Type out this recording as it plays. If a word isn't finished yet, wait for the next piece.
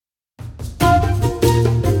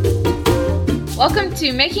Welcome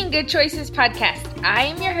to Making Good Choices podcast. I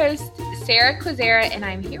am your host, Sarah Quazera, and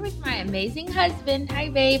I'm here with my amazing husband. Hi,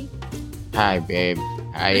 babe. Hi, babe.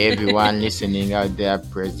 Hi, everyone listening out there.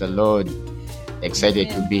 Praise the Lord. Excited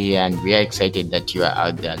to be here, and we are excited that you are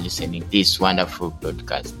out there listening to this wonderful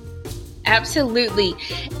podcast. Absolutely.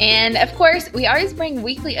 And of course, we always bring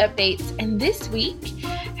weekly updates, and this week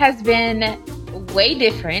has been way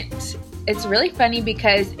different. It's really funny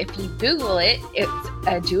because if you Google it, it's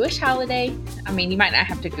a Jewish holiday. I mean, you might not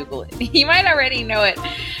have to Google it. You might already know it,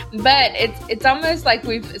 but it's almost like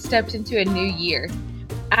we've stepped into a new year.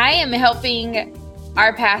 I am helping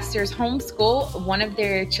our pastors homeschool one of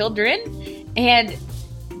their children, and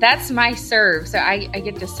that's my serve. So I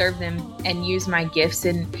get to serve them and use my gifts,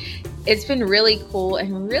 and it's been really cool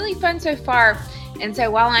and really fun so far. And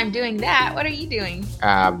so while I'm doing that, what are you doing?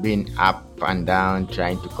 I've been up and down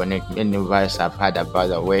trying to connect. Many of us have heard about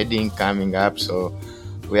the wedding coming up, so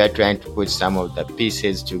we are trying to put some of the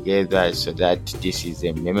pieces together so that this is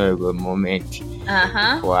a memorable moment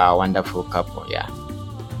for our wonderful couple.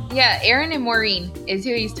 Yeah, Aaron and Maureen is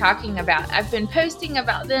who he's talking about. I've been posting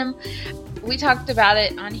about them. We talked about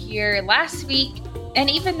it on here last week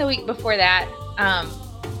and even the week before that.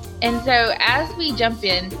 And so as we jump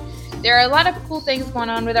in, there are a lot of cool things going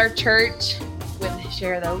on with our church, with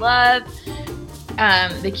Share the Love.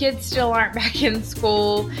 The kids still aren't back in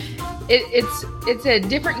school. It's a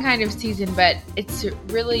different kind of season, but it's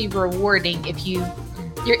really rewarding if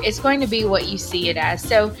it's going to be what you see it as.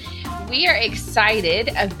 So we are excited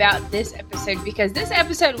about this episode because this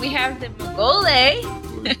episode we have the Mugole,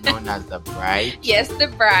 who's known as the bride. Yes, the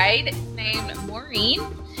bride named Maureen,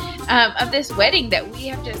 of this wedding that we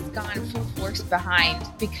have just gone full force behind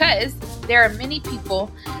because there are many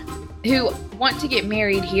people who want to get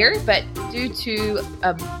married here, but due to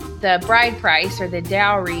the bride price or the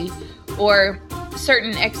dowry or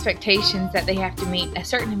certain expectations that they have to meet, a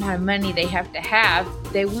certain amount of money they have to have,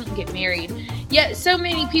 they won't get married. Yet so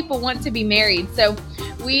many people want to be married. So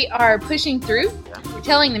we are pushing through. We're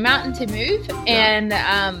telling the mountain to move. And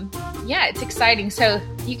it's exciting. So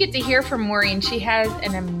you get to hear from Maureen. She has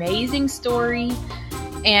an amazing story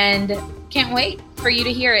and can't wait for you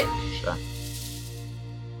to hear it. Sure.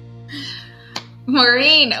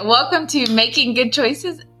 Maureen, welcome to Making Good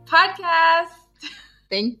Choices podcast.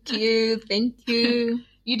 Thank you.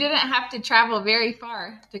 You didn't have to travel very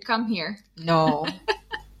far to come here. No,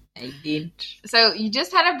 I didn't. So you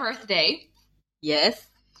just had a birthday. Yes.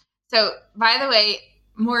 So, by the way,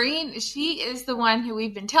 Maureen, she is the one who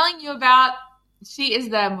we've been telling you about. She is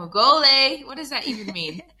the Mugole. What does that even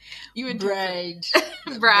mean? Bride.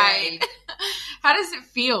 Bride. How does it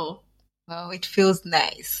feel? Well, it feels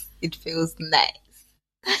nice.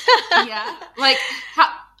 Yeah. Like,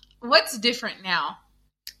 what's different now?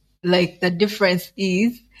 Like, the difference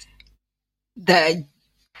is the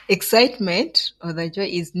excitement or the joy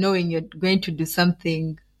is knowing you're going to do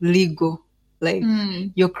something legal. Like,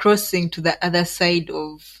 you're crossing to the other side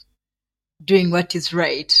of doing what is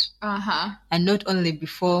right. And not only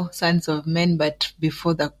before sons of men, but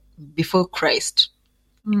before Christ.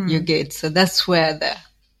 You get. So that's where the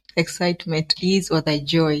excitement is, or the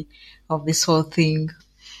joy of this whole thing.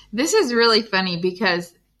 This is really funny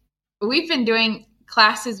because we've been doing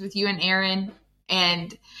classes with you and Aaron,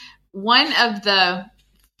 and one of the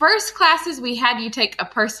first classes we had you take a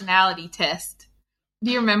personality test.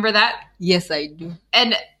 Do you remember that? Yes, I do.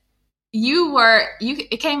 And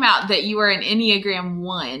it came out that you were an Enneagram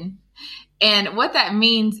 1. And what that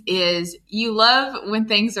means is you love when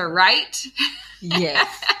things are right. Yes.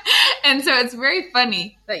 And so it's very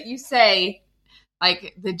funny that you say,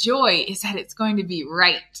 like, the joy is that it's going to be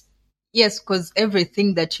right. Yes, because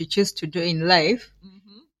everything that you choose to do in life,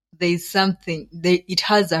 there is something, it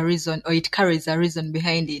has a reason, or it carries a reason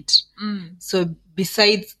behind it. So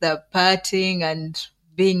besides the partying and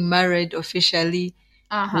being married officially,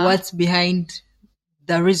 what's behind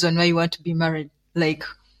the reason why you want to be married? Like,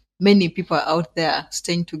 many people are out there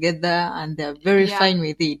staying together and they're very fine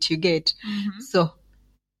with it, you get. So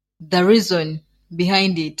the reason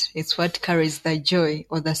behind it is what carries the joy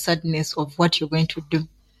or the sadness of what you're going to do.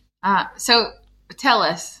 So tell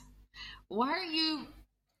us, why are you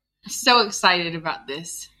so excited about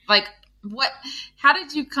this? Like, how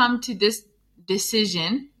did you come to this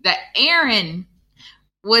decision that Aaron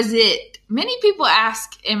was it? Many people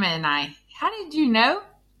ask Emma and I, how did you know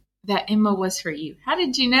that Emma was for you? How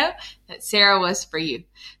did you know that Sarah was for you?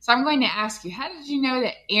 So I'm going to ask you, how did you know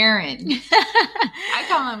that Aaron, I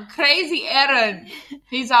call him Crazy Aaron,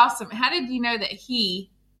 he's awesome. How did you know that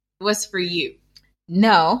he was for you?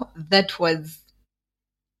 Now, that was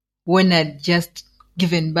when I'd just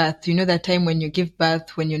given birth. You know that time when you give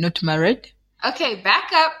birth when you're not married? Okay,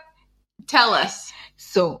 back up. Tell us.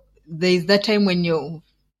 So there's that time when you're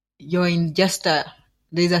in just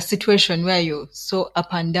there's a situation where you're so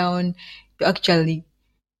up and down, you're actually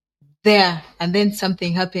there, and then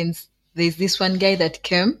something happens. There's this one guy that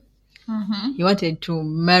came. Mm-hmm. He wanted to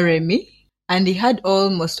marry me, and he had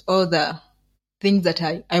almost all the things that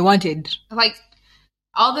I wanted. Like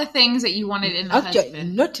all the things that you wanted in a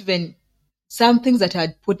husband. Not even some things that I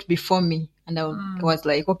had put before me. And I was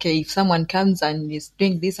like, okay, if someone comes and is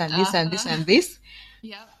doing this and this and this and this,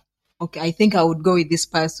 yeah, okay, I think I would go with this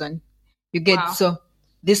person. You get, so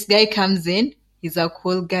this guy comes in, he's a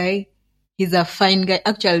cool guy, he's a fine guy.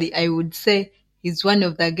 Actually, I would say he's one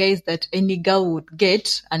of the guys that any girl would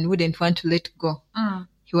get and wouldn't want to let go.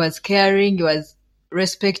 He was caring, he was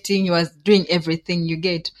respecting, he was doing everything, you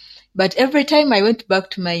get. But every time I went back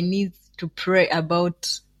to my knees to pray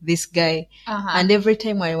about this guy, and every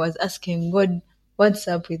time I was asking God, what's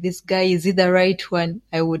up with this guy? Is he the right one?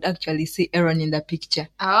 I would actually see Aaron in the picture.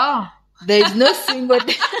 Oh. There is no single...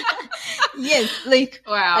 Yes, like,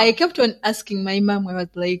 wow. I kept on asking my mom. I was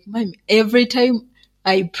like, Mom, every time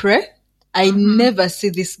I pray, I never see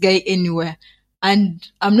this guy anywhere. And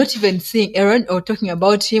I'm not even seeing Aaron or talking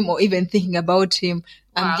about him or even thinking about him.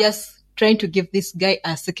 Wow. I'm just trying to give this guy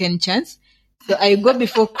a second chance. So I go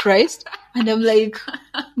before Christ and I'm like,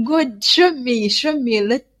 God, show me,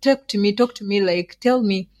 talk to me, like, tell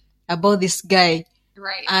me about this guy.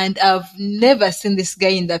 Right. And I've never seen this guy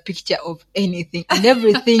in the picture of anything. And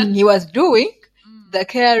everything he was doing, the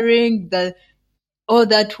caring, all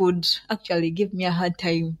that would actually give me a hard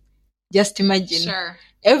time. Just imagine. Sure.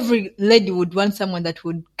 Every lady would want someone that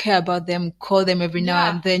would care about them, call them every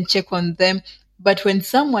now and then, check on them. But when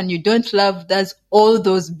someone you don't love does all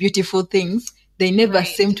those beautiful things, they never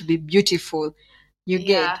seem to be beautiful. You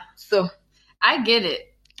get. So I get it.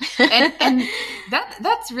 And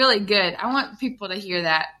that's really good. I want people to hear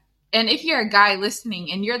that. And if you're a guy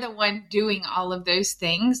listening and you're the one doing all of those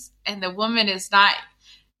things and the woman is not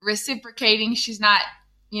reciprocating, she's not,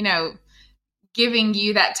 giving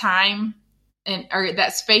you that time or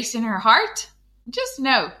that space in her heart, just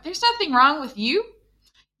know there's nothing wrong with you.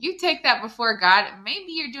 You take that before God.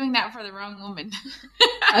 Maybe you're doing that for the wrong woman.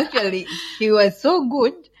 Actually, he was so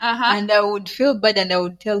good. And I would feel bad and I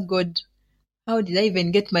would tell God, how did I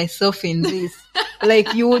even get myself in this?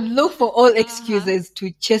 Like, you would look for all excuses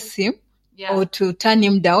to chase him or to turn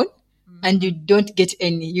him down, and you don't get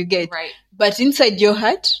any. You get. Right. But inside your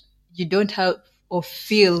heart, you don't have or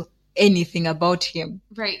feel anything about him.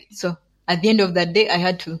 Right. So at the end of that day, I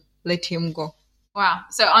had to let him go. Wow.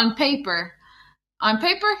 So on paper,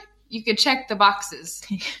 you could check the boxes,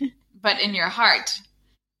 but in your heart,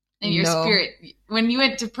 in your spirit, when you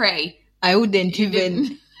went to pray, I wouldn't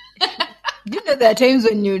even. Do you know there are times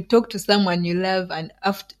when you talk to someone you love, and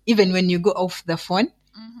after, even when you go off the phone,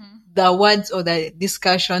 the words or the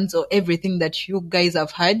discussions or everything that you guys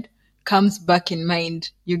have had comes back in mind.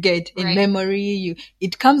 You get in memory.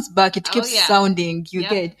 It comes back. It keeps sounding. You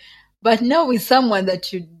get. But now with someone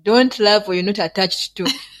that you don't love or you're not attached to,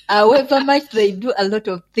 however much they do a lot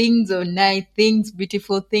of things or nice things,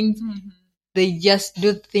 beautiful things, they just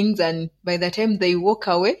do things, and by the time they walk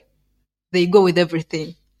away, they go with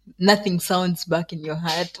everything. Nothing sounds back in your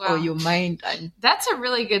heart or your mind. And that's a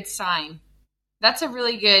really good sign. That's a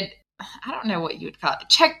really good, I don't know what you would call it,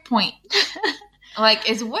 checkpoint. Like,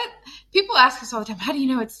 is what people ask us all the time. How do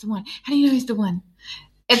you know it's the one? How do you know he's the one?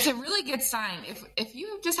 It's a really good sign. If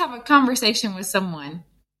you just have a conversation with someone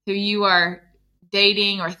who you are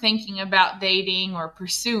dating or thinking about dating or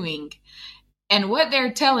pursuing, and what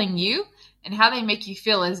they're telling you and how they make you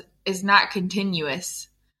feel is not continuous,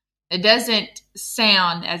 it doesn't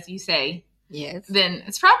sound, as you say, then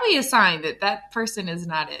it's probably a sign that person is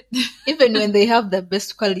not it. Even when they have the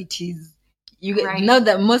best qualities. Now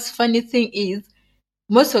the most funny thing is,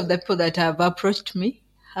 most of the people that have approached me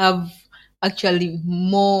have actually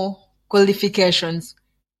more qualifications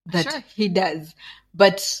that he does.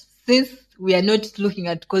 But since we are not looking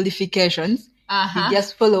at qualifications, you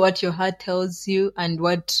just follow what your heart tells you and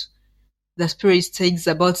what the spirit says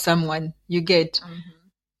about someone. You get.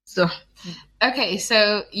 So, okay,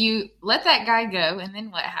 so you let that guy go, and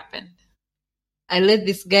then what happened? I let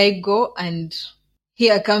this guy go, and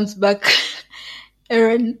here comes back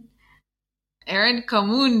Aaron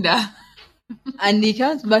Kamunda. And he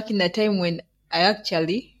comes back in a time when I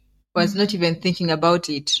actually was not even thinking about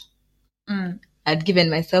it. I'd given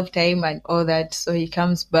myself time and all that, so he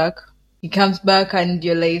comes back. And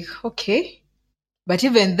you're like, okay. But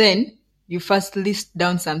even then, you first list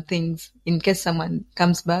down some things in case someone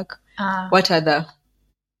comes back. What are the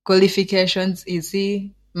qualifications? Is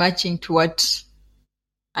he matching to what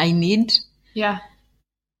I need? Yeah.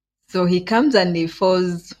 So he comes and he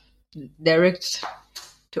falls direct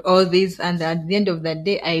to all this. And at the end of the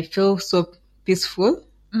day, I feel so peaceful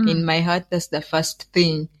in my heart. That's the first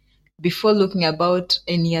thing. Before looking about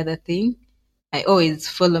any other thing, I always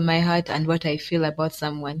follow my heart and what I feel about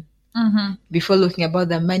someone. Before looking about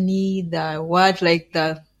the money, the what, like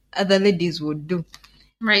the other ladies would do.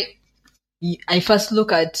 Right. I first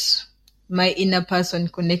look at my inner person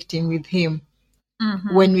connecting with him.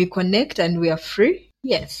 When we connect and we are free,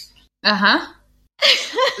 yes. So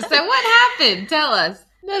what happened? Tell us.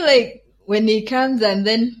 No, like when he comes and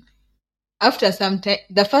then after some time,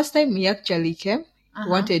 the first time he actually came, he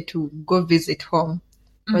wanted to go visit home.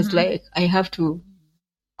 It was like, I have to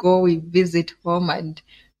go, we visit home and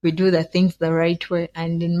we do the things the right way.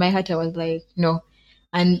 And in my heart, I was like, no.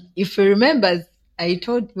 And if you remember,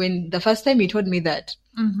 when the first time he told me that,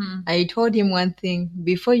 I told him one thing,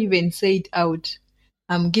 before you even say it out,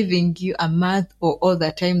 I'm giving you a month or all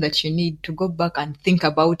the time that you need to go back and think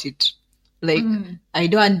about it. Like, I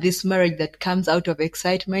don't want this marriage that comes out of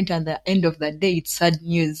excitement and at the end of the day, it's sad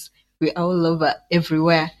news. We're all over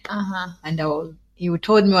everywhere. And he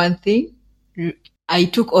told me one thing. I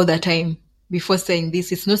took all the time before saying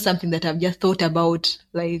this. It's not something that I've just thought about,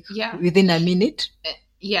 like, within a minute.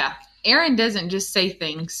 Yeah. Aaron doesn't just say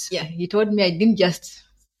things. Yeah, he told me I didn't just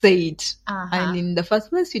say it. And in the first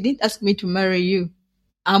place, you didn't ask me to marry you.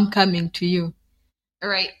 I'm coming to you.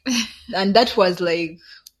 Right. And that was like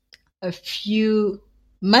a few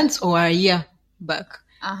months or a year back.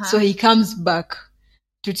 So he comes back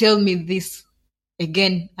to tell me this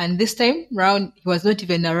again. And this time round, he was not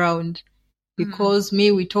even around. He calls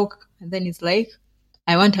me, we talk, and then it's like,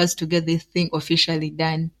 I want us to get this thing officially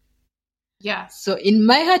done. Yeah. So in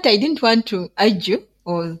my heart, I didn't want to argue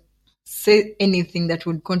or say anything that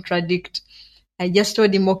would contradict. I just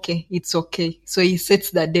told him, okay, it's okay. So he sets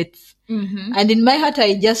the dates. And in my heart,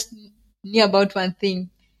 I just knew about one thing.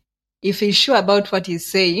 If he's sure about what he's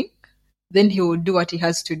saying, then he will do what he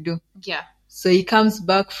has to do. Yeah. So he comes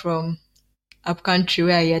back from up country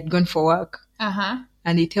where he had gone for work.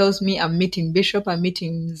 And he tells me, I'm meeting Bishop, I'm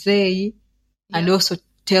meeting Zay, and also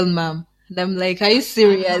tell mom. And I'm like, are you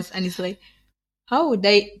serious? And he's like, how would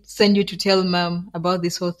I send you to tell mom about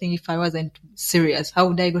this whole thing if I wasn't serious? How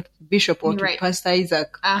would I go to Bishop or to Pastor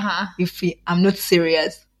Isaac if I'm not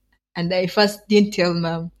serious? And I first didn't tell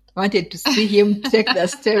mom. I wanted to see him take the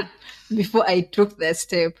step before I took the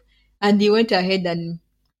step. And he went ahead and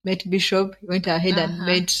met Bishop. He went ahead and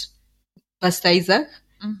met Pastor Isaac.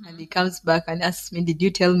 And he comes back and asks me, did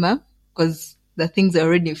you tell mom? Because the things are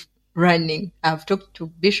already running. I've talked to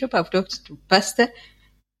Bishop. I've talked to Pastor.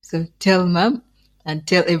 So tell mom and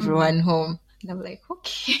tell everyone home. And I'm like,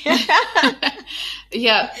 okay.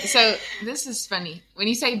 Yeah. So this is funny. When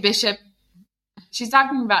you say Bishop, she's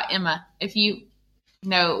talking about Emma. If you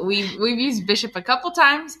know, we've used Bishop a couple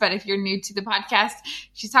times, but if you're new to the podcast,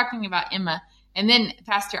 she's talking about Emma. And then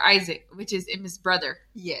Pastor Isaac, which is Emma's brother.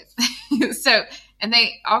 Yes. So, and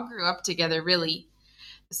they all grew up together, really.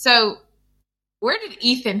 So where did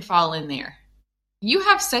Ethan fall in there? You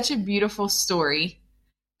have such a beautiful story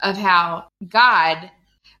of how God,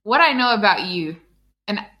 what I know about you,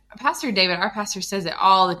 and Pastor David, our pastor, says it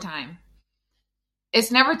all the time.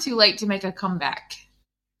 It's never too late to make a comeback.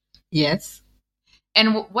 Yes.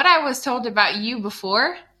 And what I was told about you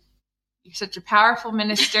before, you're such a powerful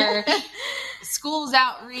minister, school's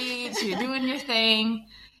outreach, you're doing your thing.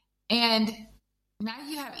 And now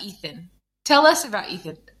you have Ethan. Tell us about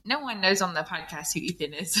Ethan. No one knows on the podcast who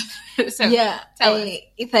Ethan is. So yeah, tell us.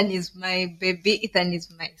 Ethan is my baby. Ethan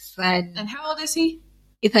is my son. And how old is he?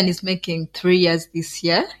 Ethan is making 3 years this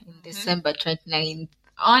year, in December 29th.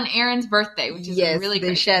 On Aaron's birthday, which is really great.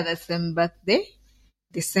 They share the same birthday,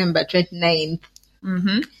 December 29th.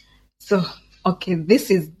 So, okay,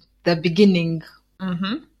 this is the beginning.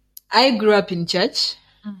 I grew up in church.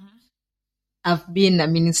 I've been a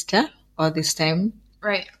minister all this time.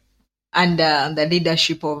 Right. Under the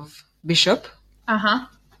leadership of Bishop.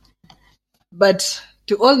 But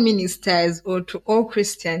to all ministers or to all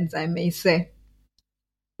Christians, I may say,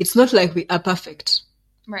 it's not like we are perfect.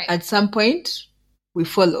 Right. At some point, we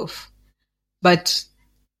fall off. But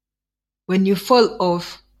when you fall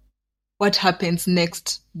off, what happens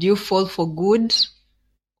next? Do you fall for good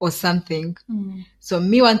or something? So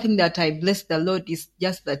me, one thing that I bless the Lord is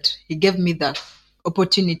just that he gave me the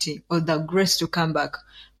opportunity or the grace to come back.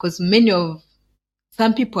 Because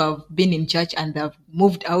some people have been in church and they've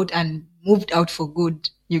moved out for good.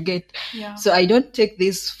 You get? Yeah. So I don't take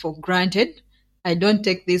this for granted. I don't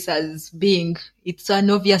take this as being, it's an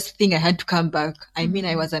obvious thing I had to come back. I mean,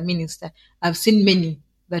 I was a minister. I've seen many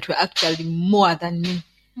that were actually more than me.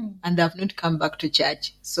 and they have not come back to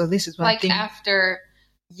church. So this is one thing. After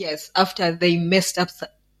they messed up.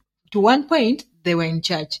 To one point, they were in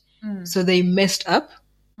church. So they messed up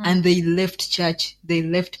and they left church. They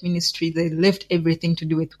left ministry. They left everything to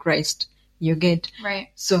do with Christ. You get? Right.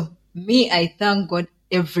 So me, I thank God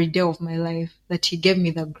every day of my life that he gave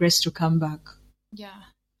me the grace to come back. Yeah.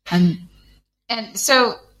 And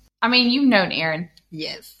so, I mean, you've known Aaron.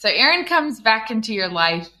 Yes. So Aaron comes back into your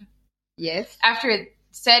life. Yes. After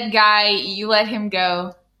said guy, you let him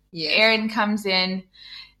go. Yes. Aaron comes in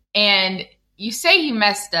and you say he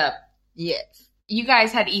messed up. Yes. You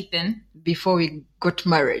guys had Ethan. Before we got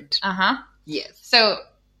married. Uh-huh. Yes. So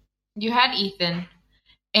you had Ethan.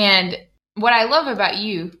 And what I love about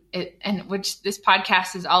you, and which this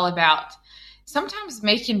podcast is all about, sometimes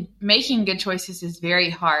making good choices is very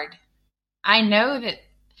hard. I know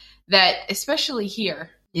that especially here.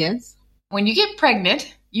 Yes. When you get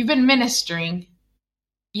pregnant, you've been ministering,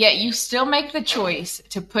 yet you still make the choice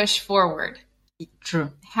to push forward.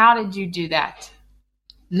 True. How did you do that?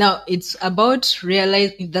 Now, it's about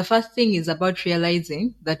the first thing is about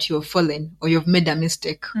realizing that you're fallen or you've made a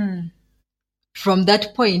mistake. From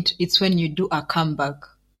that point, it's when you do a comeback.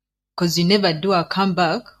 Because you never do a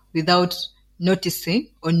comeback without noticing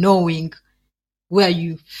or knowing where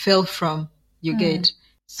you fell from. You get?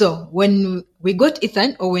 So when we got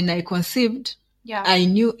Ethan, or when I conceived, I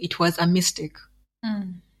knew it was a mistake.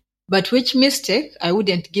 But which mistake, I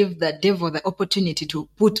wouldn't give the devil the opportunity to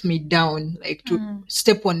put me down, like to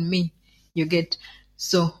step on me. You get?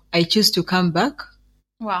 So I choose to come back.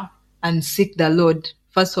 Wow. And seek the Lord.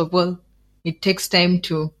 First of all, it takes time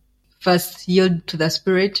to first yield to the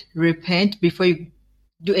Spirit, repent before you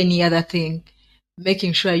do any other thing,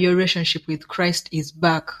 making sure your relationship with Christ is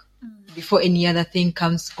back before any other thing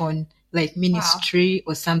comes on, like ministry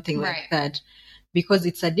or something like that. Because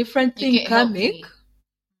it's a different thing coming.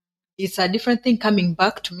 It's a different thing coming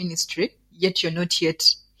back to ministry, yet you're not yet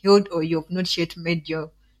healed or you've not yet made your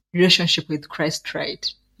relationship with Christ right.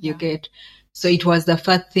 You get? So it was the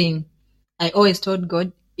first thing. I always told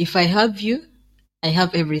God, if I have you, I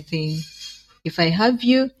have everything. If I have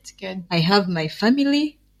you, it's good. I have my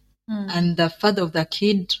family, and the father of the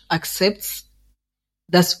kid accepts.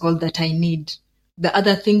 That's all that I need. The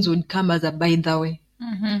other things would come as a by the way.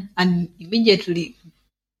 And immediately,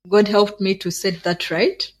 God helped me to set that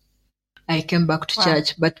right. I came back to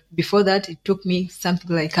church. But before that, it took me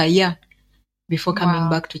something like a year before coming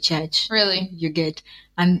back to church. Really? You get?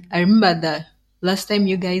 And I remember the last time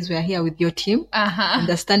you guys were here with your team, and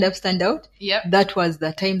the stand up, stand out. Yep. That was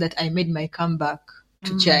the time that I made my comeback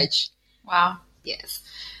to church. Wow. Yes.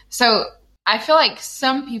 So I feel like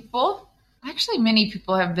some people, actually many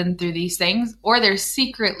people have been through these things, or they're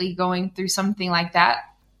secretly going through something like that.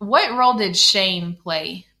 What role did shame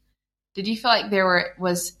play? Did you feel like there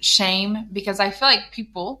was shame? Because I feel like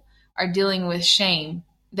people are dealing with shame.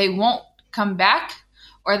 They won't come back,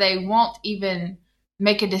 or they won't even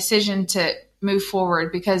make a decision to move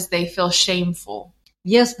forward because they feel shameful.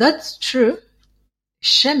 Yes, that's true.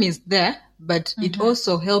 Shame is there, but it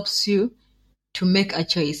also helps you to make a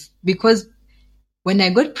choice. Because when I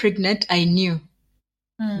got pregnant, I knew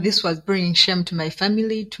this was bringing shame to my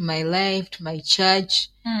family, to my life, to my church.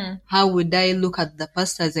 How would I look at the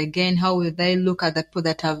pastors again? How would I look at the people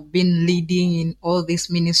that have been leading in all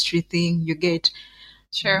this ministry thing? You get?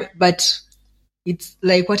 Sure. But it's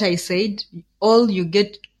like what I said, all you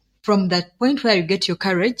get from that point where you get your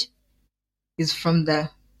courage is from the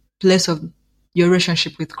place of your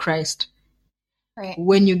relationship with Christ. Right.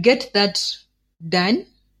 When you get that done,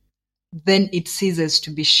 then it ceases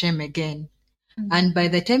to be shame again. And by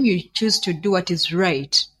the time you choose to do what is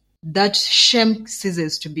right, that shame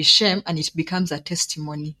ceases to be shame and it becomes a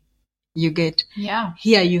testimony. You get? Yeah.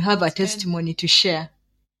 Here you have a testimony to share.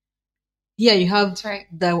 Here you have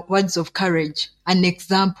the words of courage, an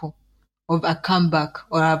example of a comeback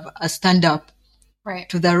or of a stand up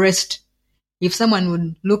to the rest. If someone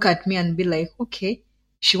would look at me and be like, okay,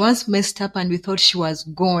 she once messed up and we thought she was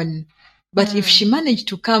gone. But if she managed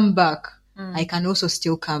to come back, I can also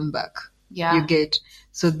still come back. Yeah. You get?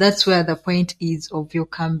 So that's where the point is of your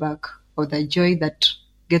comeback, or the joy that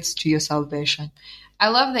gets to your salvation. I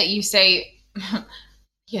love that you say,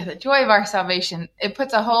 the joy of our salvation. It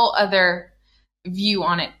puts a whole other view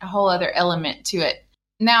on it, a whole other element to it.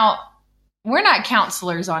 Now, we're not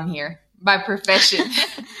counselors on here by profession.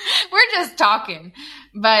 We're just talking.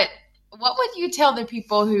 But what would you tell the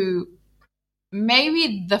people who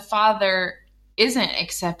maybe the father isn't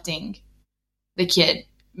accepting the kid?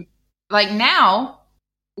 Like now,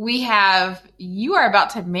 you are about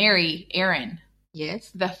to marry Aaron.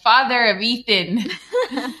 Yes. The father of Ethan.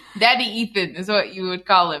 Daddy Ethan is what you would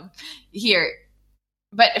call him here.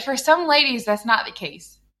 But for some ladies, that's not the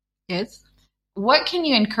case. Yes. What can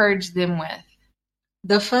you encourage them with?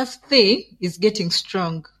 The first thing is getting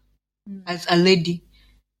strong as a lady.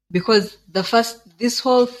 Because this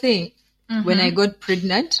whole thing, when I got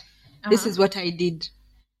pregnant, this is what I did.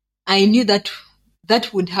 I knew that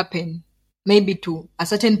would happen. Maybe to a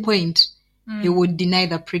certain point, he would deny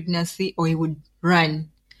the pregnancy or he would run.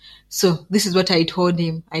 So this is what I told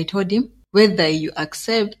him. I told him, whether you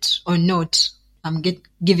accept or not, I'm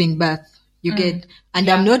giving birth. You get, and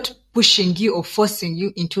I'm not pushing you or forcing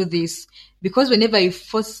you into this, because whenever you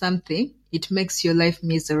force something, it makes your life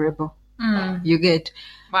miserable. You get.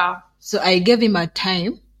 Wow. So I gave him a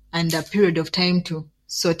time and a period of time to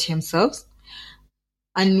sort himself.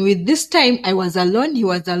 And with this time, I was alone. He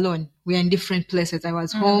was alone. We are in different places. I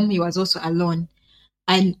was home. He was also alone.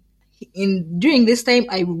 And during this time,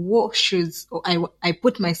 I wore shoes, or I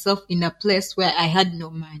put myself in a place where I had no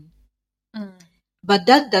man. But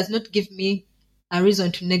that does not give me a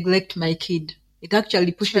reason to neglect my kid. It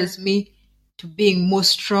actually pushes me to being more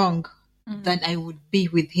strong than I would be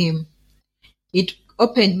with him. It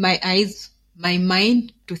opened my eyes, my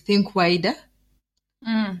mind to think wider,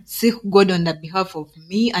 seek God on the behalf of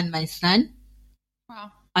me and my son,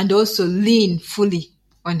 and also lean fully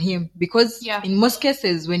on him. Because in most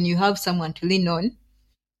cases, when you have someone to lean on,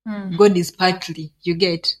 God is partly, you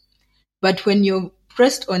get. But when you're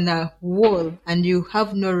pressed on a wall and you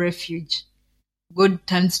have no refuge, God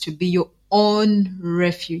turns to be your own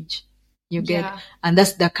refuge, you get. And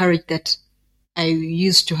that's the courage that I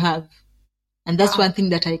used to have. And that's one thing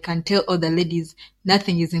that I can tell other ladies: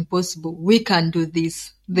 nothing is impossible. We can do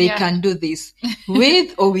this. They can do this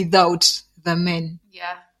with or without the men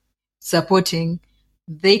supporting.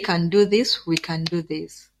 They can do this. We can do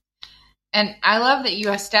this. And I love that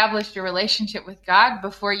you established your relationship with God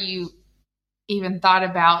before you even thought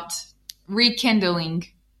about rekindling,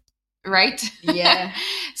 right? Yeah.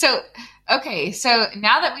 So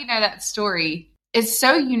now that we know that story, it's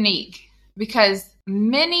so unique because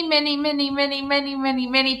many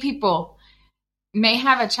people may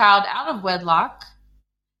have a child out of wedlock,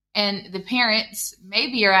 and the parents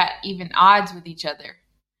maybe are at even odds with each other.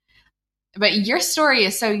 But your story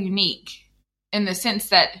is so unique in the sense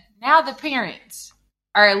that now the parents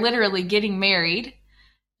are literally getting married.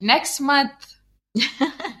 Next month,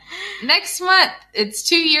 it's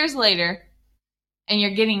 2 years later, and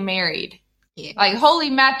you're getting married. Yeah. Like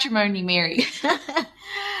holy matrimony married.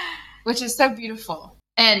 Which is so beautiful.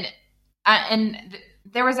 And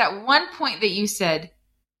there was at one point that you said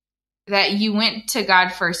that you went to God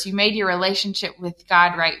first. You made your relationship with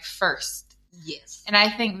God right first. Yes. And I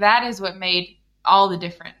think that is what made all the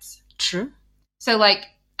difference. True. So, like,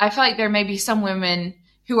 I feel like there may be some women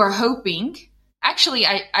who are hoping. Actually,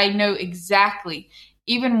 I know exactly.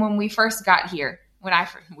 Even when we first got here,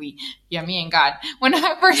 me and God, when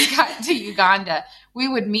I first got to Uganda, we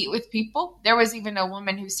would meet with people. There was even a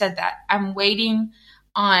woman who said that I'm waiting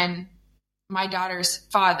on my daughter's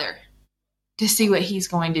father to see what he's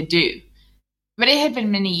going to do. But it had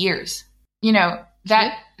been many years,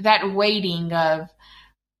 that waiting of,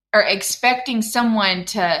 or expecting someone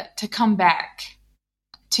to come back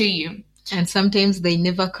to you. And sometimes they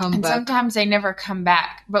never come back. Sometimes they never come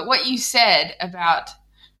back. But what you said about,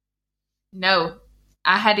 no,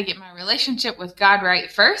 I had to get my relationship with God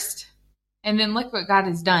right first, and then look what God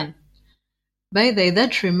has done. By the way,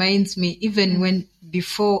 that reminds me, even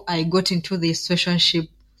before I got into the relationship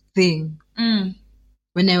thing,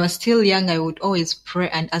 when I was still young, I would always pray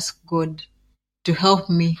and ask God to help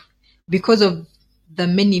me because of the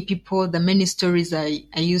many stories I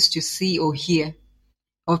used to see or hear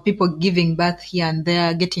of people giving birth here and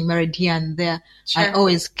there, getting married here and there. Sure. I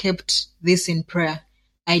always kept this in prayer.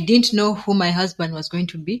 I didn't know who my husband was going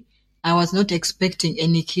to be. I was not expecting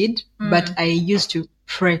any kid, but I used to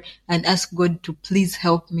pray and ask God to please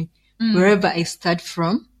help me. Wherever I start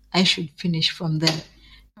from, I should finish from there.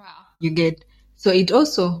 Wow. You get? So it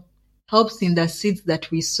also helps in the seeds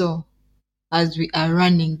that we sow as we are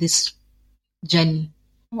running this journey.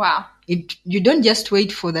 Wow. You don't just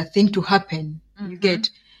wait for the thing to happen. You get?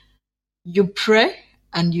 You pray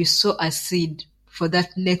and you sow a seed for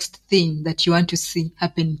that next thing that you want to see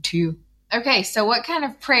happen to you. Okay, so what kind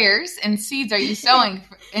of prayers and seeds are you sowing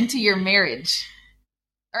into your marriage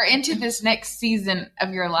or into this next season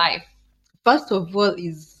of your life? First of all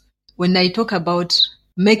is when I talk about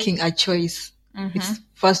making a choice, it's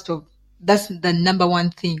that's the number one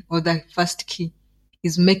thing, or the first key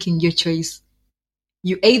is making your choice.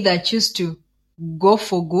 You either choose to go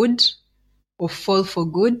for good or fall for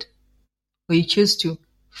good, or you choose to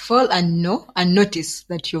fall and know and notice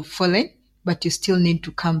that you've fallen, but you still need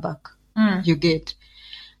to come back. You get.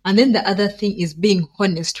 And then the other thing is being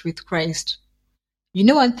honest with Christ. You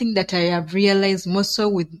know, one thing that I have realized more so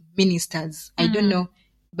with ministers, I don't know,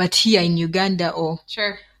 but here in Uganda or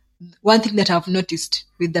one thing that I've noticed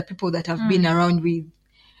with the people that I've been around with,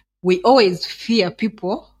 we always fear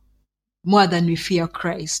people more than we fear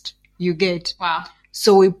Christ. You get? Wow.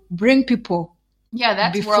 So we bring people. Yeah,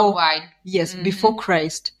 that's worldwide. Yes, before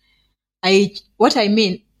Christ. What I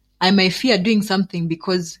mean, I may fear doing something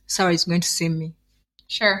because Sarah is going to see me.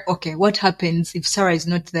 Sure. Okay, what happens if Sarah is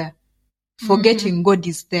not there? Forgetting God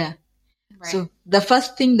is there. Right. So the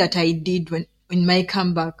first thing that I did in my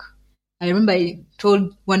comeback, I remember I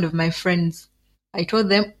told one of my friends, I told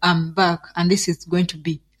them I'm back and this is going to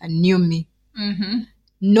be a new me.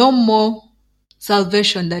 No more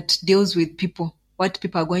salvation that deals with people, what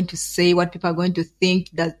people are going to say, what people are going to think.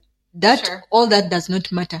 All that does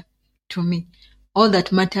not matter to me. All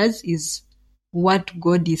that matters is what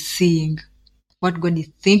God is seeing, what God is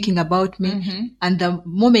thinking about me. And the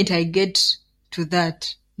moment I get to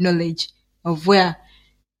that knowledge of where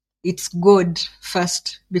it's God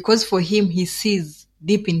first, because for him, he sees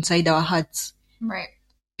deep inside our hearts. Right.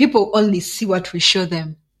 People only see what we show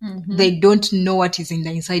them. They don't know what is in the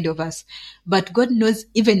inside of us. But God knows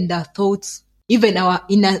even the thoughts, even our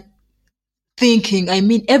inner thinking. I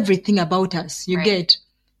mean, everything about us. You get?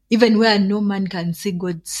 Even where no man can see,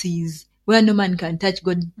 God sees. Where no man can touch,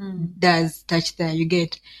 God does touch there. You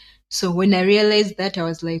get? So when I realized that, I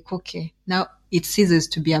was like, okay, now it ceases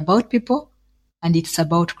to be about people and it's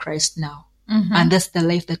about Christ now. And that's the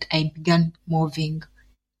life that I began moving.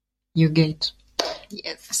 You get?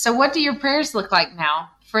 Yes. So what do your prayers look like now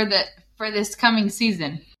for this coming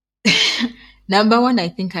season? Number one, I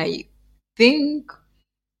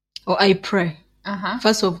pray.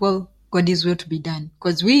 First of all, God's will to be done.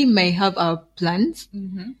 Because we may have our plans,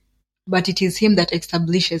 but it is him that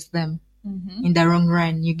establishes them in the long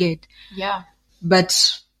run. You get? Yeah.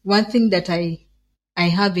 But one thing that I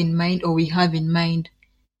have in mind, or we have in mind,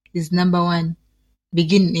 is number one,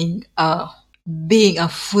 being a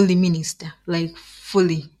fully minister, like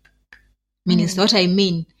fully minister. What I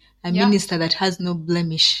mean, a minister that has no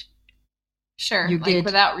blemish. Sure, you get,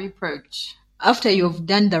 without reproach. After you've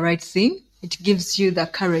done the right thing, it gives you the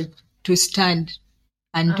courage to stand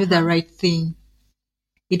and do the right thing.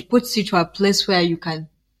 It puts you to a place where you can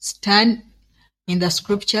stand in the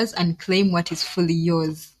scriptures and claim what is fully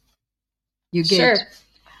yours. You get? Sure.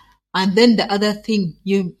 And then the other thing,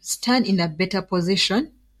 you stand in a better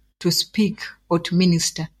position to speak or to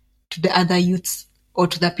minister to the other youths or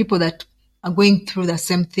to the people that are going through the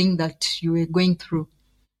same thing that you were going through,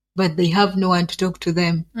 but they have no one to talk to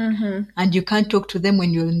them. And you can't talk to them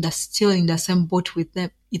when you're still in the same boat with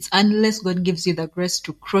them. It's unless God gives you the grace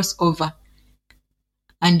to cross over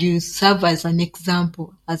and you serve as an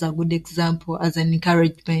example, as a good example, as an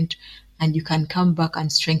encouragement, and you can come back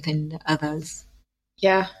and strengthen the others.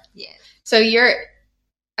 Yeah. So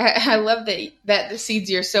I love that the seeds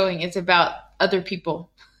you're sowing is about other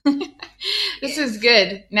people. This is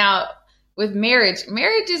good. Now, with marriage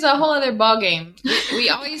is a whole other ballgame. We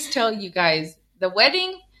always tell you guys, the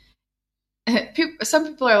wedding, some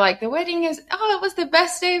people are like, the wedding it was the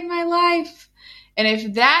best day of my life. And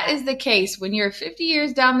if that is the case, when you're 50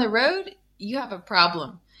 years down the road, you have a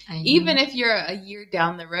problem. Even if you're a year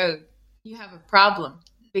down the road, you have a problem.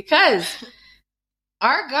 Because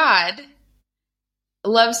our God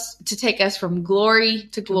loves to take us from glory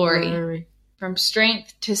to glory, from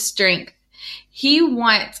strength to strength. He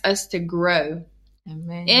wants us to grow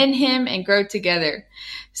in him and grow together.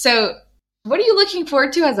 So what are you looking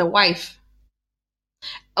forward to as a wife?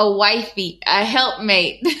 A wifey, a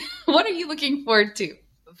helpmate. What are you looking forward to?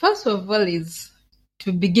 First of all is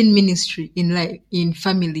to begin ministry in life, in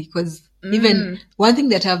family. Because even one thing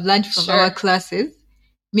that I've learned from our classes,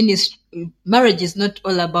 marriage is not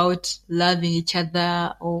all about loving each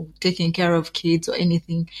other or taking care of kids or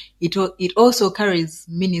anything. It also carries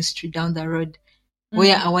ministry down the road,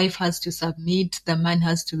 where a wife has to submit, the man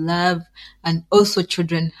has to love, and also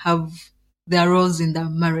children have their roles in the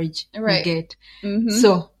marriage. Right. You get?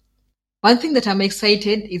 So one thing that I'm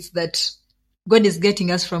excited is that God is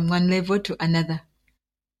getting us from one level to another.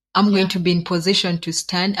 I'm going to be in position to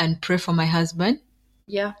stand and pray for my husband.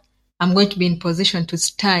 Yeah. I'm going to be in position to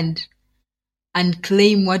stand and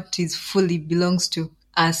claim what is fully belongs to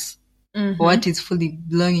us, what is fully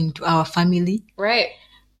belonging to our family. Right.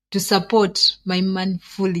 To support my man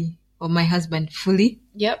fully or my husband fully.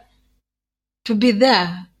 Yep. To be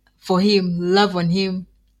there for him, love on him,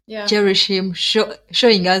 cherish him,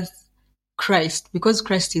 showing us Christ, because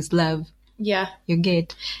Christ is love. Yeah. You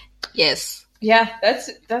get? Yes. Yeah,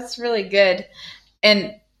 that's really good.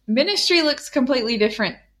 And ministry looks completely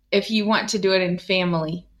different if you want to do it in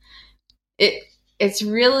family. It's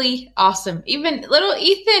really awesome. Even little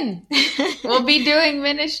Ethan will be doing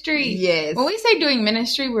ministry. Yes. When we say doing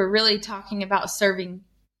ministry, we're really talking about serving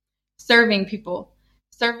people.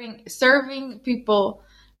 Serving people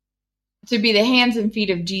to be the hands and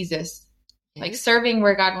feet of Jesus. Yes. Like serving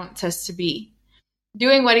where God wants us to be.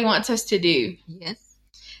 Doing what he wants us to do. Yes.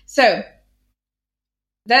 So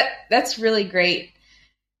that's really great.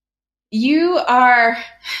 You are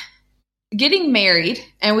getting married,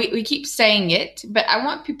 and we keep saying it, but I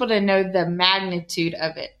want people to know the magnitude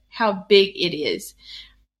of it, how big it is.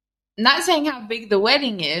 Not saying how big the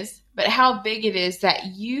wedding is, but how big it is that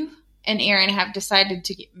you and Aaron have decided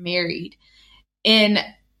to get married in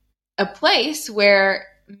a place where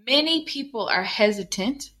many people are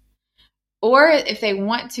hesitant, or if they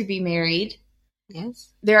want to be married, yes,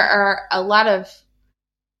 there are a lot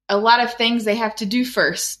of things they have to do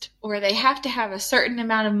first, or they have to have a certain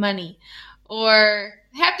amount of money, or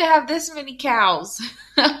have to have this many cows,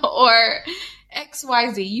 or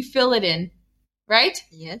XYZ. You fill it in, right?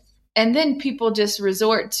 Yes. And then people just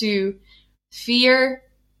resort to fear,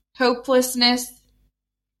 hopelessness,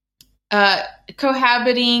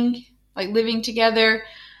 cohabiting, like living together.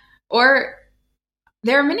 Or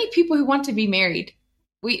there are many people who want to be married.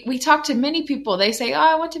 We talk to many people. They say, oh,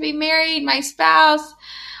 I want to be married, my spouse,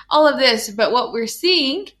 all of this. But what we're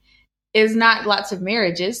seeing is not lots of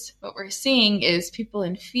marriages. What we're seeing is people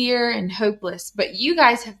in fear and hopeless. But you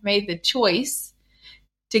guys have made the choice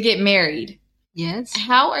to get married. Yes.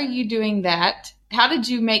 How are you doing that? How did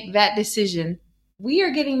you make that decision? We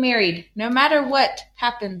are getting married no matter what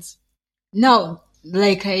happens. Now,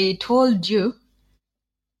 like I told you,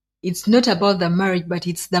 it's not about the marriage, but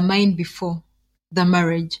it's the mind before the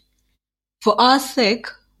marriage. For our sake,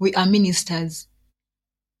 we are ministers.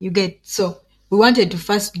 You get? So we wanted to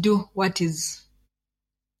first do what is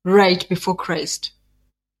right before Christ,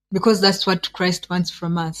 because that's what Christ wants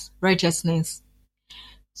from us, righteousness.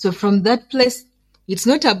 So from that place, it's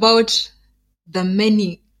not about the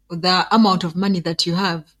amount of money that you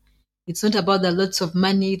have. It's not about the lots of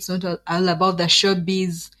money. It's not all about the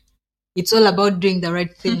showbiz. It's all about doing the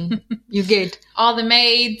right thing. You get? All the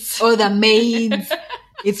maids.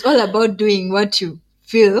 It's all about doing what you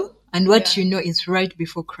feel and what you know is right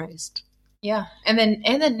before Christ. Yeah. And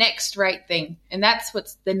the next right thing. And that's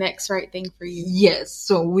what's the next right thing for you. Yes.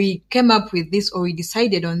 So we came up with this, or we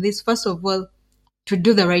decided on this, first of all, to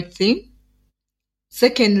do the right thing.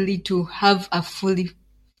 Secondly, to have a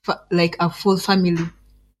full family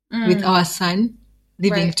with our son,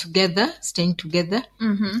 living together, staying together,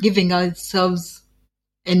 giving ourselves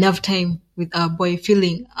enough time with our boy,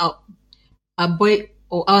 feeling our boy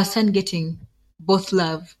or our son getting both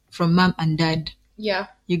love from mom and dad. Yeah.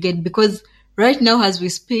 You get? Because right now, as we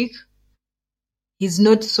speak, he's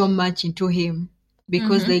not so much into him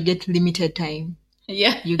because they get limited time.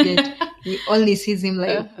 Yeah. You get? He only sees him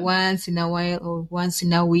like once in a while or once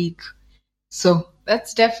in a week. So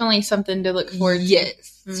that's definitely something to look forward to.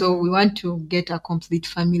 Yes. So we want to get a complete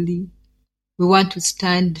family. We want to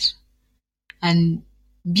stand and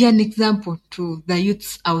be an example to the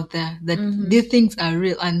youths out there that these things are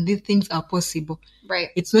real and these things are possible. Right.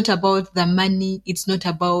 It's not about the money. It's not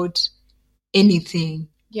about anything.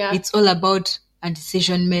 Yeah. It's all about a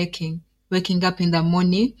decision making. Waking up in the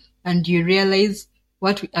morning and you realize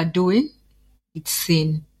what we are doing, it's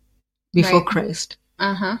sin before Christ.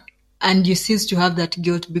 Uh-huh. And you cease to have that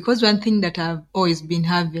guilt, because one thing that I've always been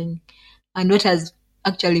having and what has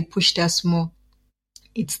actually pushed us more,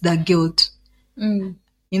 it's the guilt. In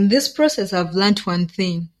this process, I've learned one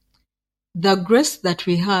thing. The grace that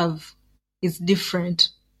we have is different.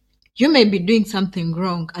 You may be doing something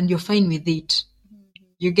wrong and you're fine with it.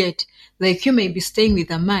 You get? Like you may be staying with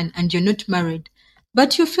a man and you're not married,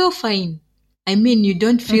 but you feel fine. I mean, you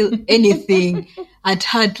don't feel anything at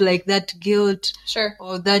heart, like that guilt. Sure.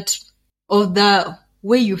 Or the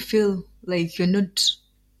way you feel like you're not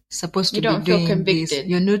supposed to be doing this. You don't feel convicted.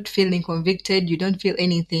 You're not feeling convicted. You don't feel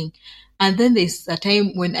anything. And then there's a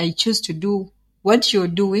time when I choose to do what you're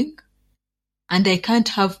doing and I can't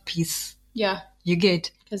have peace. Yeah. You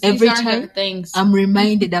get? Every time I'm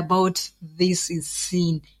reminded about this is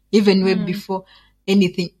sin. Even way before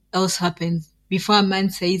anything else happens. Before a man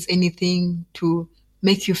says anything to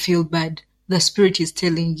make you feel bad, the Spirit is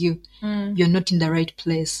telling you you're not in the right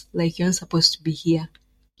place. Like you're not supposed to be here.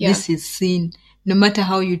 Yeah. This is sin. No matter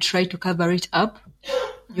how you try to cover it up,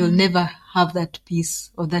 you'll never have that peace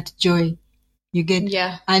or that joy. You get?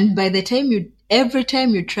 Yeah. And by the time every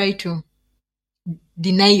time you try to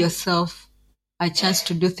deny yourself a chance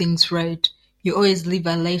to do things right, you always live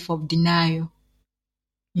a life of denial.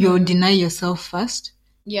 You deny yourself first.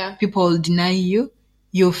 Yeah. People will deny you.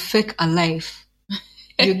 You fake a life.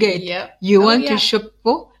 You get, Yep. you want to show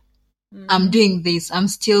people, I'm doing this, I'm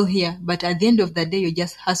still here. But at the end of the day, you're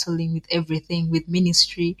just hustling with everything, with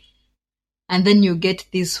ministry. And then you get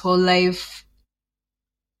this whole life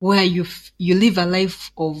where you live a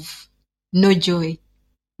life of no joy,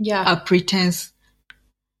 a pretense.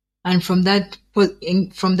 And from that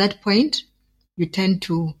point, you tend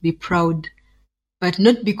to be proud. But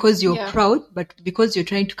not because you're proud, but because you're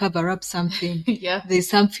trying to cover up something. There's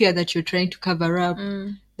some fear that you're trying to cover up,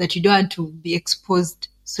 that you don't want to be exposed.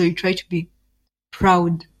 So you try to be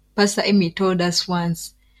proud. Pastor Amy told us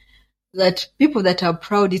once that people that are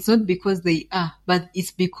proud, it's not because they are, but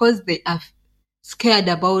it's because they are scared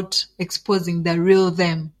about exposing the real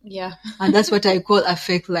them. Yeah. And that's what I call a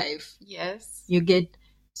fake life. Yes. You get,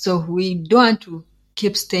 so we don't want to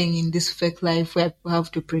keep staying in this fake life where we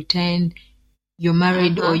have to pretend you're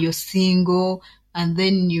married or you're single, and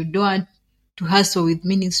then you don't want to hustle with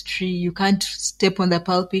ministry. You can't step on the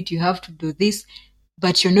pulpit. You have to do this,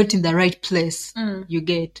 but you're not in the right place. You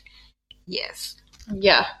get, yes.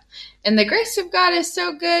 Yeah. And the grace of God is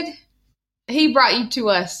so good. He brought you to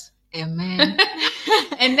us. Amen.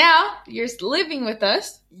 And now you're living with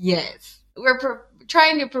us. Yes. We're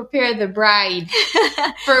trying to prepare the bride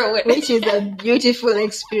for which is a beautiful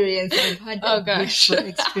experience. I've had a beautiful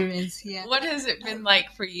experience here. What has it been like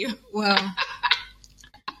for you? Well,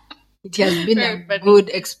 it has been a good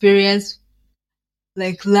experience,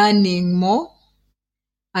 like learning more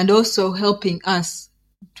and also helping us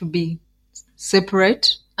to be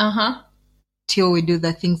separate till we do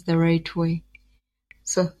the things the right way.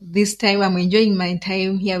 So this time I'm enjoying my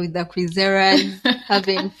time here with the Criseras,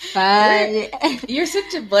 having fun. You're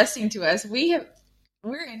such a blessing to us. We're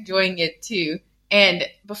enjoying it too. And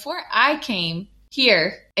before I came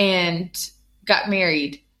here and got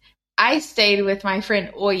married, I stayed with my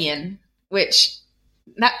friend Oyen, which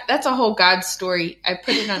that's a whole God story. I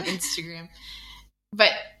put it on Instagram.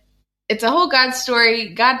 But it's a whole God story.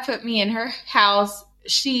 God put me in her house.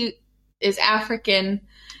 She is African.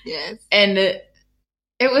 Yes. And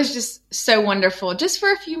it was just so wonderful, just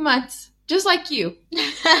for a few months, just like you,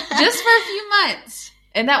 just for a few months.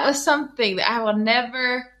 And that was something that I will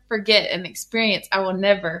never forget, an experience I will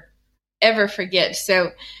never, ever forget.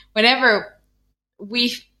 So whenever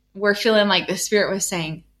we were feeling like the Spirit was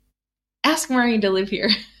saying, ask Maureen to live here.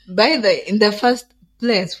 In the first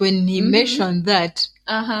place, when he mentioned that,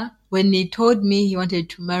 when he told me he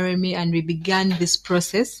wanted to marry me and we began this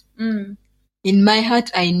process, in my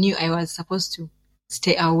heart, I knew I was supposed to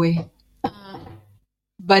stay away,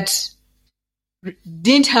 but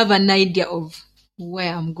didn't have an idea of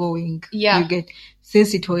where I'm going. You get,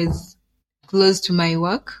 since it was close to my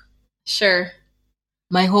work. Sure.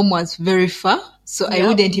 My home was very far, so I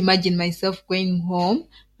wouldn't imagine myself going home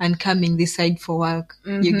and coming this side for work.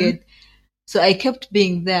 You get, so I kept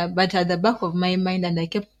being there, but at the back of my mind, and I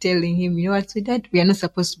kept telling him, you know what, sweetheart, we are not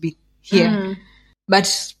supposed to be here.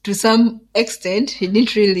 But to some extent, he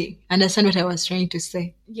didn't really understand what I was trying to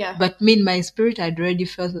say. Yeah. But me in my spirit, I'd already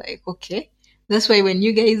felt like, okay. That's why when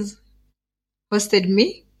you guys hosted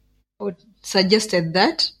me or suggested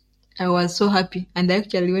that, I was so happy. And I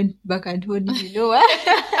actually went back and told him, you know what?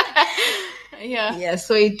 Yeah,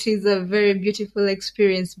 so it is a very beautiful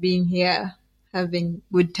experience being here, having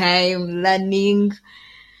good time, learning.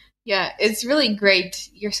 Yeah, it's really great.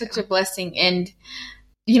 You're such a blessing. And,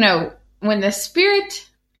 you know, when the Spirit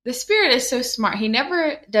is so smart. He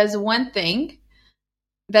never does one thing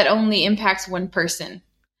that only impacts one person.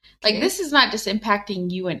 Like, this is not just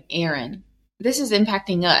impacting you and Aaron. This is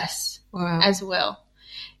impacting us as well.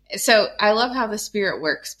 So I love how the Spirit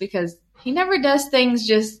works, because he never does things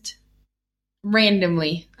just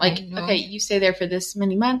randomly. Like, okay, you stay there for this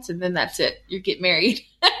many months and then that's it. You get married.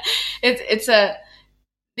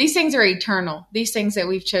 These things are eternal. These things that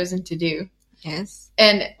we've chosen to do. Yes.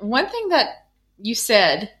 And one thing that you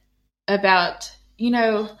said about, you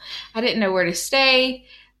know, I didn't know where to stay.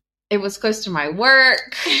 It was close to my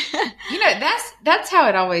work. You know, that's how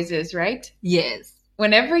it always is, right? Yes.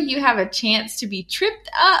 Whenever you have a chance to be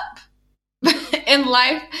tripped up in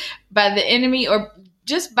life by the enemy or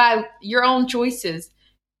just by your own choices,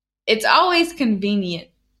 it's always convenient.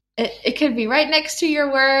 It could be right next to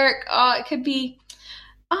your work. It could be,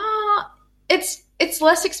 it's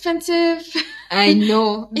less expensive. I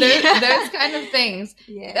know. those kind of things.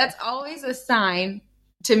 Yeah. That's always a sign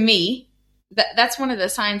to me. That's one of the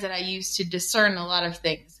signs that I use to discern a lot of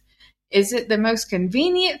things. Is it the most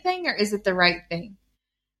convenient thing or is it the right thing?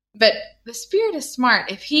 But the Spirit is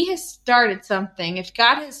smart. If He has started something, if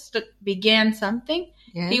God has began something,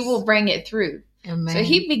 Yes. He will bring it through. Amen. So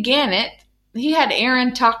He began it. He had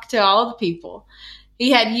Aaron talk to all the people.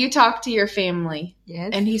 He had you talk to your family. Yes.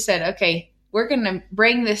 And He said, okay, we're going to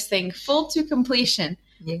bring this thing full to completion.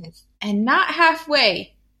 Yes. And not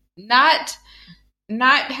halfway. Not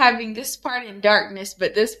having this part in darkness,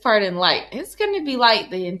 but this part in light. It's going to be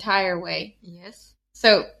light the entire way. Yes.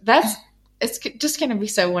 So it's just going to be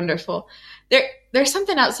so wonderful. There's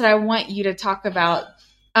something else that I want you to talk about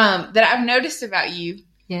that I've noticed about you.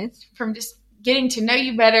 Yes. From just getting to know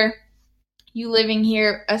you better, you living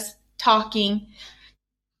here, us talking,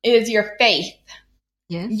 is your faith.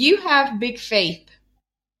 Yes. You have big faith.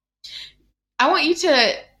 I want you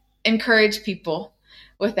to encourage people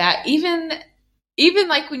with that. Even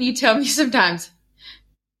like when you tell me sometimes,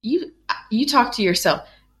 you talk to yourself.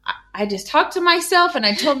 I just talked to myself and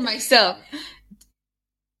I told myself.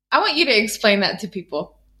 I want you to explain that to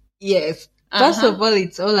people. Yes. First of all,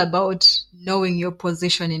 it's all about knowing your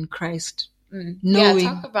position in Christ. Knowing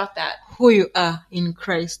talk about that. Who you are in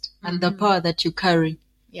Christ and the power that you carry.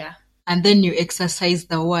 Yeah. And then you exercise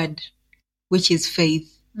the word, which is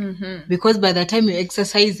faith. Mm-hmm. Because by the time you're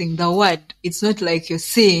exercising the word, it's not like you're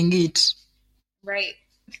seeing it. Right.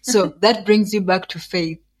 So that brings you back to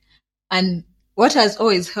faith. And what has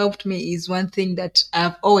always helped me is one thing that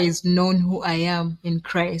I've always known who I am in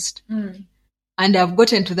Christ. Mm. And I've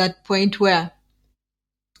gotten to that point where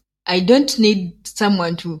I don't need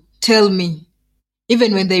someone to tell me.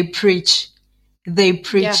 Even when they preach,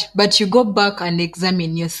 Yeah. but you go back and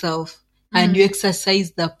examine yourself and you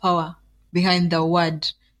exercise the power behind the word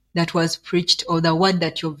that was preached or the word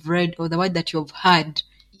that you've read or the word that you've heard.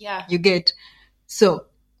 Yeah. You get. So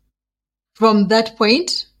from that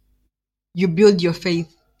point, you build your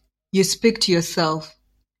faith. You speak to yourself.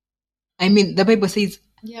 I mean, the Bible says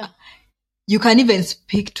you can even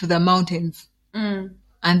speak to the mountains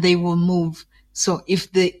and they will move. So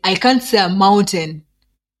I can't say a mountain.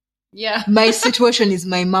 Yeah. My situation is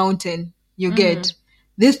my mountain. You get.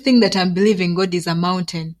 This thing that I'm believing God is a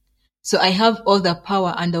mountain. So I have all the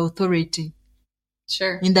power and authority.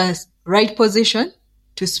 Sure. In the right position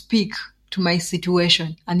to speak to my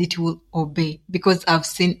situation and it will obey because I've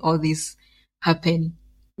seen all this happen.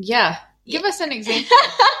 Yeah. Give us an example.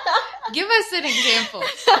 Give us an example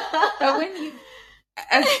of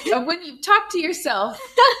when you talk to yourself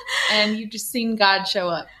and you've just seen God show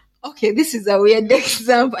up. Okay, this is a weird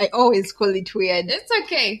example. I always call it weird. It's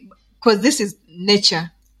okay. Because this is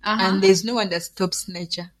nature. And there's no one that stops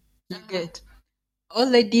nature. You get. All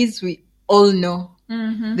ladies, we all know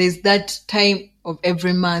there's that time of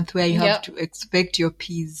every month where you have to expect your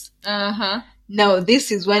peas. Now,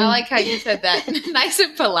 this is when... I like how you said that. Nice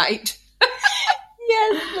and polite.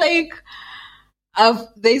 Yes, like...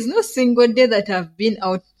 there's no single day that I've been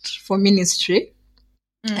out for ministry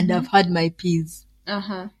and I've had my peas.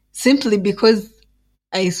 Simply because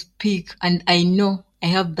I speak and I know I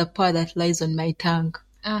have the power that lies on my tongue.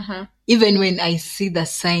 Even when I see the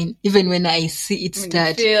sign, even when I see it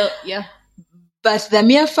start. But the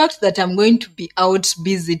mere fact that I'm going to be out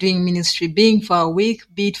busy doing ministry, being for a week,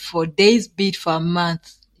 be it for days, be it for a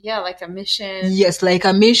month. Yeah, like a mission. Yes, like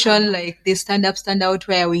a mission, like this stand out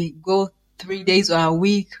where we go 3 days or a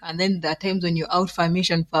week, and then there are times when you're out for a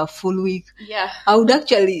mission for a full week. Yeah. I would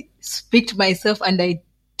actually speak to myself and I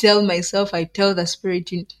tell the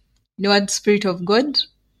Spirit, you know what, Spirit of God,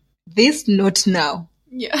 this not now.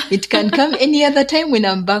 Yeah. It can come any other time when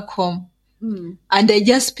I'm back home. And I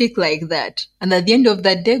just speak like that. And at the end of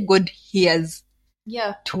that day, God hears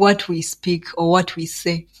to what we speak or what we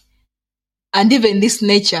say. And even this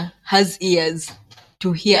nature has ears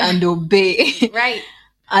to hear and obey. Right.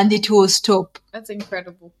 And it will stop. That's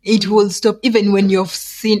incredible. It will stop even when you've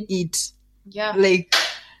seen it. Yeah. Like,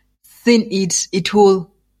 seen it, it will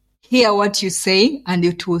hear what you say and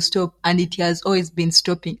it will stop. And it has always been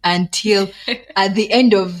stopping until at the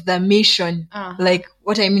end of the mission. Like,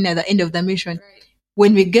 what I mean at the end of the mission.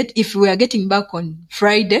 Right. If we are getting back on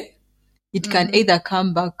Friday, it can either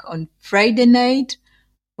come back on Friday night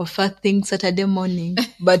or first thing Saturday morning,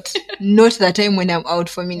 but not the time when I'm out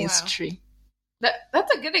for ministry. Wow.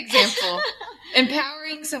 That's a good example.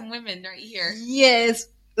 Empowering some women right here. Yes.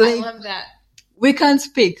 I love that. We can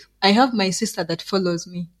speak. I have my sister that follows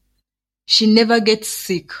me. She never gets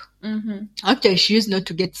sick. Actually, she used not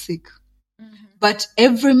to get sick. But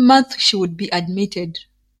every month she would be admitted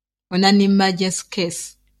on an emergency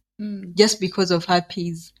case just because of her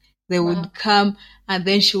peas. They would come and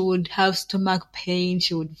then she would have stomach pain.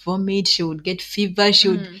 She would vomit. She would get fever. She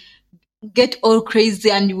would get all crazy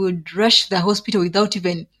and would rush to the hospital without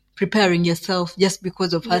even preparing yourself just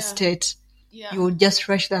because of her Yeah. state. Yeah. You would just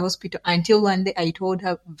rush to the hospital until one day I told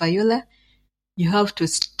her, Viola, you have to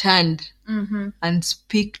stand and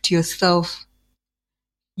speak to yourself.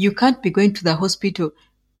 You can't be going to the hospital,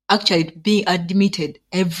 actually being admitted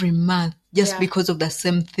every month just Yeah. because of the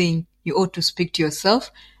same thing. You ought to speak to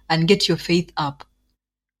yourself and get your faith up.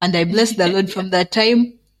 And I bless the Lord from that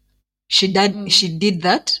time. She did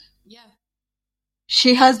that. Yeah.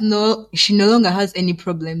 She no longer has any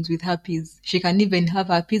problems with herpes. She can even have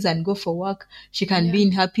herpes and go for work. She can be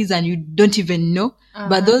in herpes and you don't even know.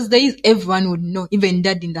 But those days, everyone would know, even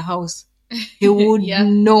dad in the house. He would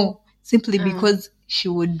know, simply because she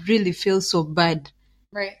would really feel so bad.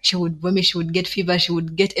 Right. She would vomit, she would get fever, she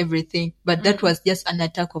would get everything. But that was just an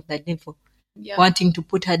attack of the devil, wanting to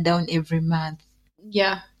put her down every month.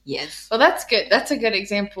 Yeah. Yes. Well, that's good. That's a good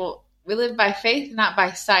example. We live by faith, not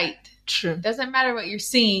by sight. True. Doesn't matter what you're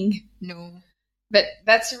seeing. No. But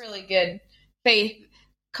that's really good. Faith,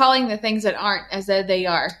 calling the things that aren't as though they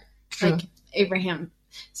are. True. Like Abraham.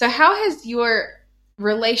 So how has your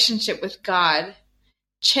relationship with God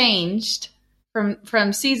changed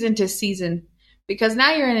from season to season? Because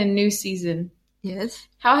now you're in a new season. Yes.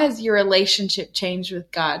 How has your relationship changed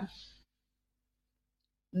with God?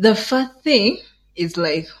 The first thing is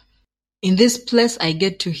like, in this place, I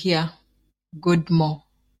get to hear God more.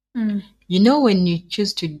 You know, when you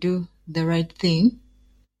choose to do the right thing,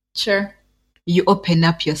 Sure. you open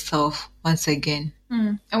up yourself once again.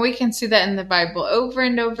 And we can see that in the Bible over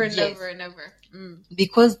and over and Yes. over and over.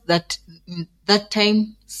 Because that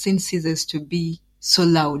time, sin ceases to be so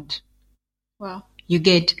loud. Wow. You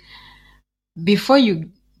get, before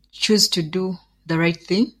you choose to do the right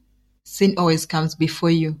thing, sin always comes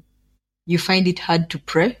before you. You find it hard to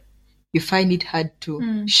pray. You find it hard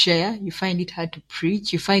to share. You find it hard to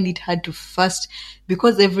preach. You find it hard to fast.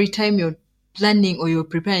 Because every time you're planning or you're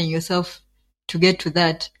preparing yourself to get to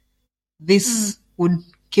that, this would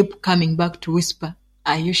keep coming back to whisper,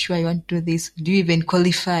 are you sure you want to do this? Do you even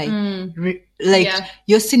qualify?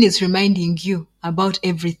 Your sin is reminding you about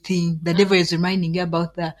everything. The devil is reminding you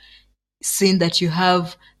about the sin that you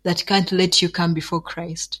have that can't let you come before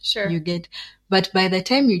Christ. Sure. You get. But by the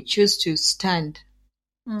time you choose to stand,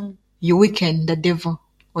 you weaken the devil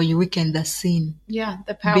or you weaken the sin. Yeah,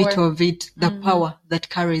 the power. Bit of it, the power that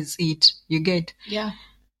carries it. You get. Yeah.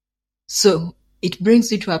 So it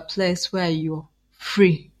brings you to a place where you're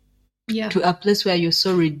free. Yeah. To a place where you're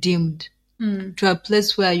so redeemed. To a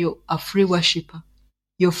place where you're a free worshiper.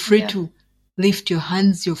 You're free to lift your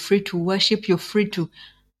hands. You're free to worship. You're free to,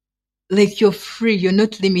 you're free. You're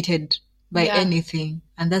not limited by anything.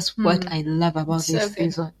 And that's what I love about this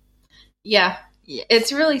season. Yeah. Yes.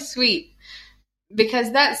 It's really sweet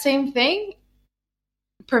because that same thing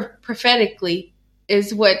prophetically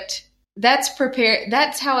is what that's prepared.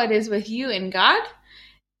 That's how it is with you and God.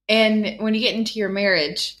 And when you get into your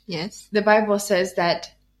marriage, yes, the Bible says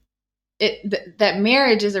that that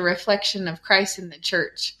marriage is a reflection of Christ in the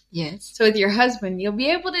church. Yes. So with your husband, you'll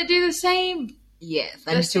be able to do the same. Yes.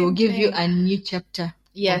 And it will give you a new chapter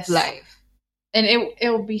of life. And it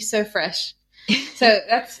will be so fresh. So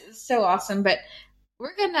that's so awesome. But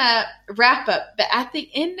we're going to wrap up. But at the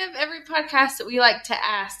end of every podcast that we like to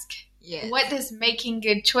ask, what does making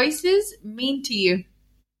good choices mean to you?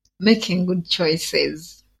 Making good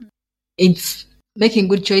choices. It's making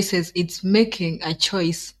good choices. It's making a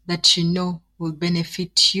choice that you know will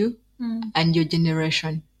benefit you and your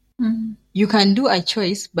generation. You can do a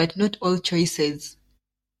choice, but not all choices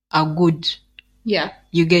are good. Yeah.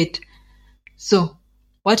 You get. So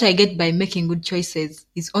what I get by making good choices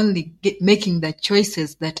is only making the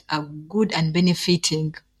choices that are good and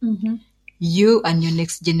benefiting you and your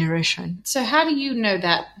next generation. So how do you know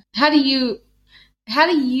that? How do you,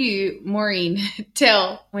 Maureen,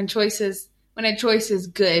 tell when a choice is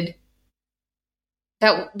good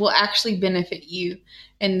that will actually benefit you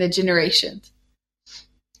and the generations?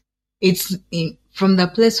 It's from the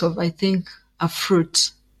place of, I think, a fruit,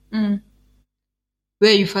 where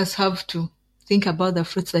you first have to think about the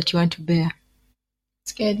fruits that you want to bear.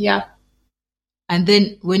 It's good, yeah. And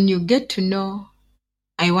then when you get to know,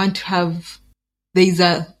 there's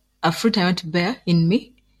a fruit I want to bear in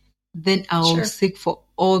me, then I'll seek for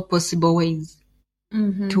all possible ways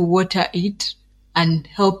to water it and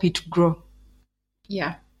help it grow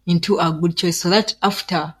into a good choice. So that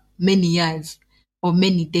after many years or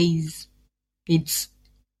many days, it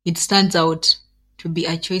stands out to be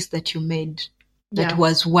a choice that you made that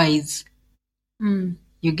was wise.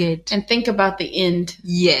 You get. And think about the end.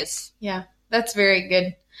 Yes. Yeah, that's very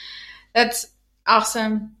good. That's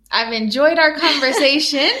awesome. I've enjoyed our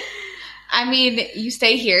conversation. I mean, you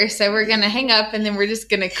stay here, so we're going to hang up and then we're just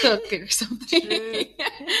going to cook or something.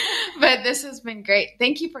 But this has been great.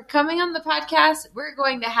 Thank you for coming on the podcast. We're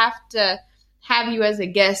going to have you as a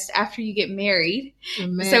guest after you get married.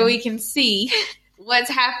 Amen. So we can see what's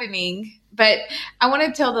happening. But I want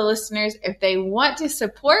to tell the listeners, if they want to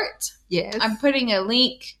support, yes, I'm putting a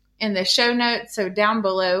link in the show notes. So down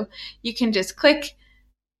below, you can just click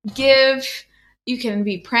give. You can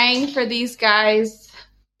be praying for these guys.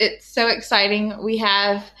 It's so exciting. We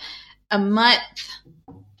have a month.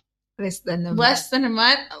 Less than a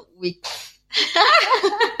month. A week.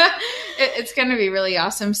 It's going to be really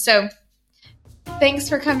awesome. So thanks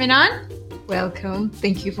for coming on. Welcome.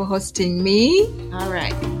 Thank you for hosting me. All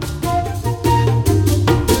right.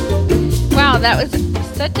 Wow, that was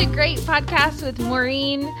such a great podcast with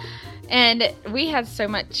Maureen. And we had so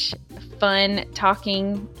much fun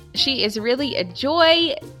talking. She is really a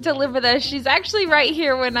joy to live with us. She's actually right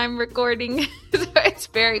here when I'm recording, so it's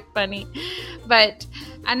very funny. But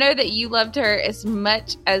I know that you loved her as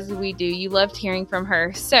much as we do. You loved hearing from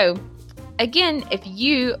her. So, again, if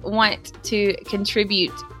you want to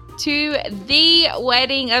contribute to the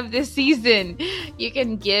wedding of the season, you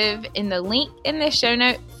can give in the link in the show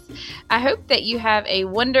notes. I hope that you have a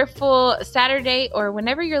wonderful Saturday, or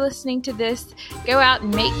whenever you're listening to this, go out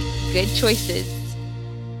and make good choices.